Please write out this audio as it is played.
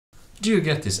do you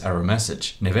get this error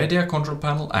message: NVIDIA Control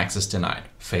Panel access denied.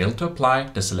 Failed to apply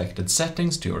the selected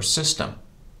settings to your system.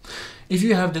 If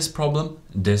you have this problem,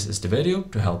 this is the video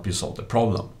to help you solve the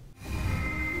problem.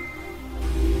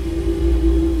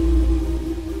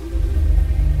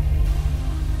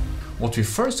 What we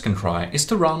first can try is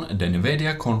to run the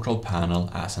NVIDIA Control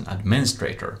Panel as an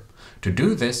administrator. To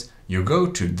do this, you go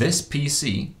to this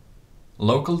PC,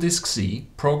 local disk C,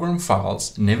 program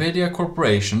files, NVIDIA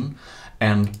Corporation,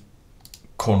 and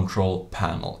Control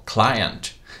Panel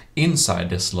client. Inside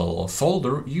this little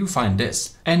folder, you find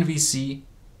this nvcplui.exe.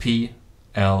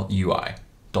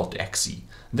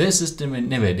 This is the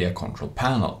NVIDIA Control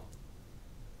Panel.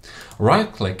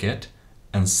 Right-click it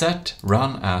and set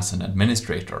Run as an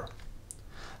administrator.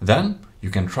 Then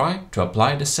you can try to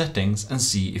apply the settings and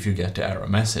see if you get the error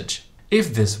message.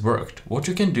 If this worked, what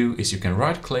you can do is you can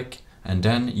right-click and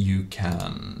then you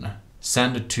can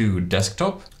send it to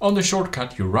desktop. On the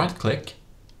shortcut, you right-click,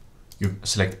 you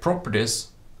select Properties,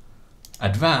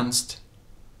 Advanced,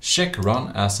 check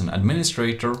Run as an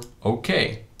administrator,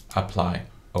 OK, apply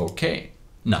OK.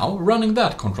 Now running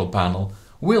that control panel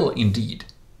will indeed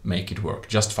make it work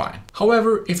just fine.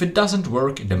 However, if it doesn't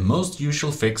work, the most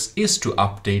usual fix is to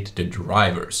update the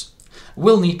drivers.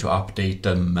 We'll need to update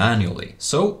them manually,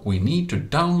 so we need to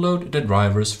download the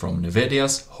drivers from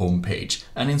NVIDIA's homepage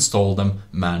and install them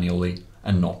manually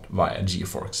and not via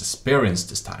GeForce Experience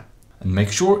this time. And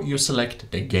make sure you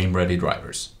select the game-ready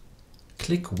drivers.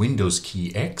 Click Windows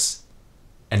key X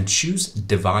and choose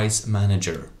Device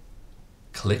Manager.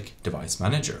 Click Device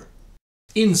Manager.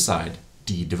 Inside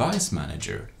the Device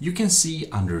Manager, you can see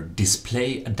under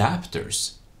Display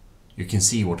Adapters, you can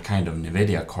see what kind of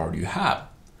NVIDIA card you have.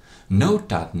 Note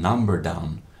that number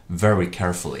down very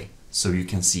carefully so you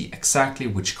can see exactly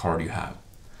which card you have.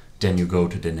 Then you go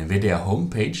to the NVIDIA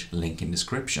homepage, link in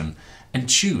description, and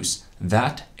choose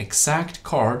that exact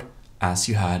card as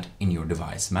you had in your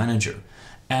Device Manager.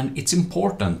 And it's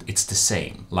important it's the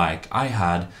same, like I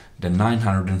had the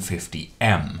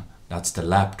 950M, that's the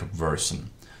laptop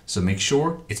version. So make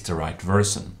sure it's the right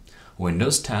version.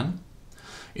 Windows 10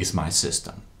 is my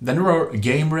system. Then there are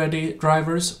game-ready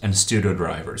drivers and studio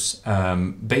drivers.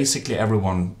 Basically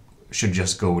everyone should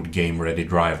just go with game-ready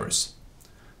drivers.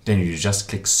 Then you just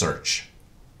click Search.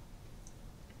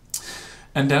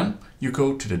 And then you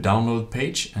go to the download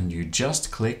page and you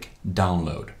just click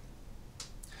Download.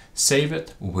 Save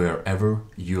it wherever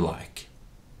you like.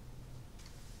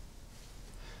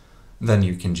 Then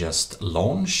you can just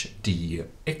launch the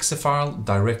exe file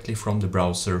directly from the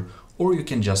browser, or you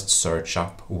can just search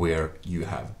up where you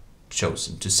have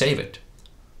chosen to save it.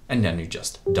 And then you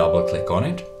just double click on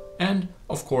it and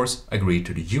of course agree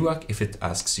to the UAC if it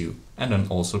asks you, and then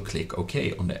also click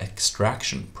OK on the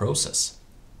extraction process.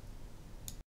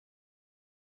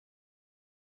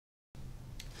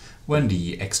 When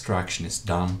the extraction is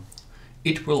done,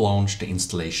 it will launch the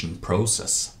installation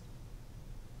process.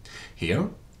 Here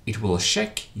it will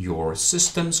check your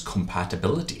system's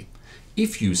compatibility.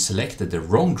 If you selected the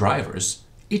wrong drivers,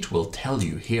 it will tell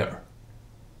you here.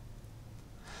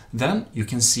 Then you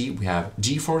can see we have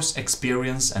GeForce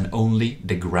Experience and only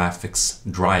the graphics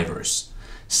drivers.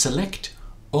 Select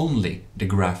only the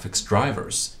graphics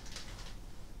drivers.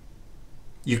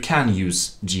 You can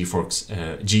use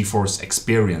GeForce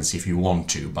Experience if you want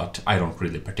to, but I don't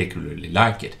really particularly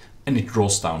like it, and it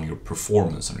draws down your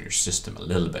performance on your system a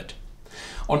little bit.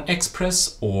 On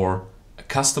Express or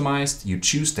Customized, you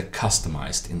choose the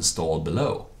Customized install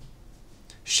below.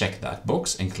 Check that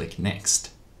box and click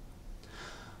Next.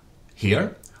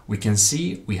 Here we can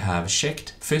see we have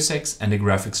checked physics and the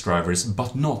graphics drivers,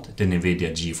 but not the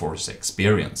NVIDIA GeForce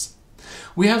Experience.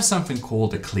 We have something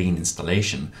called a clean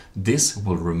installation. This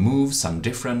will remove some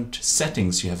different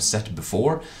settings you have set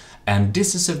before, and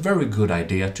this is a very good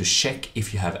idea to check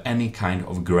if you have any kind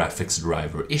of graphics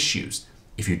driver issues.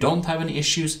 If you don't have any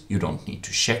issues, you don't need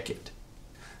to check it.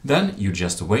 Then you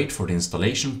just wait for the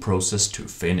installation process to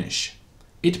finish.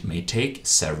 It may take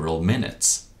several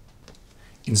minutes.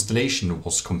 Installation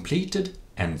was completed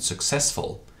and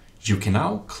successful. You can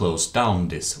now close down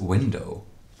this window.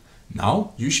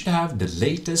 Now you should have the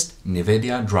latest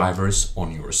NVIDIA drivers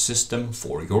on your system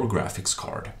for your graphics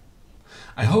card.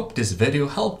 I hope this video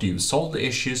helped you solve the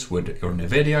issues with your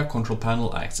NVIDIA Control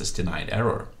Panel access denied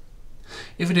error.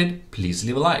 If it did, please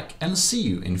leave a like and see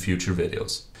you in future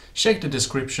videos. Check the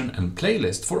description and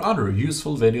playlist for other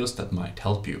useful videos that might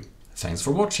help you. Thanks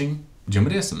for watching. Jim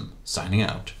Resem, signing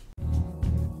out.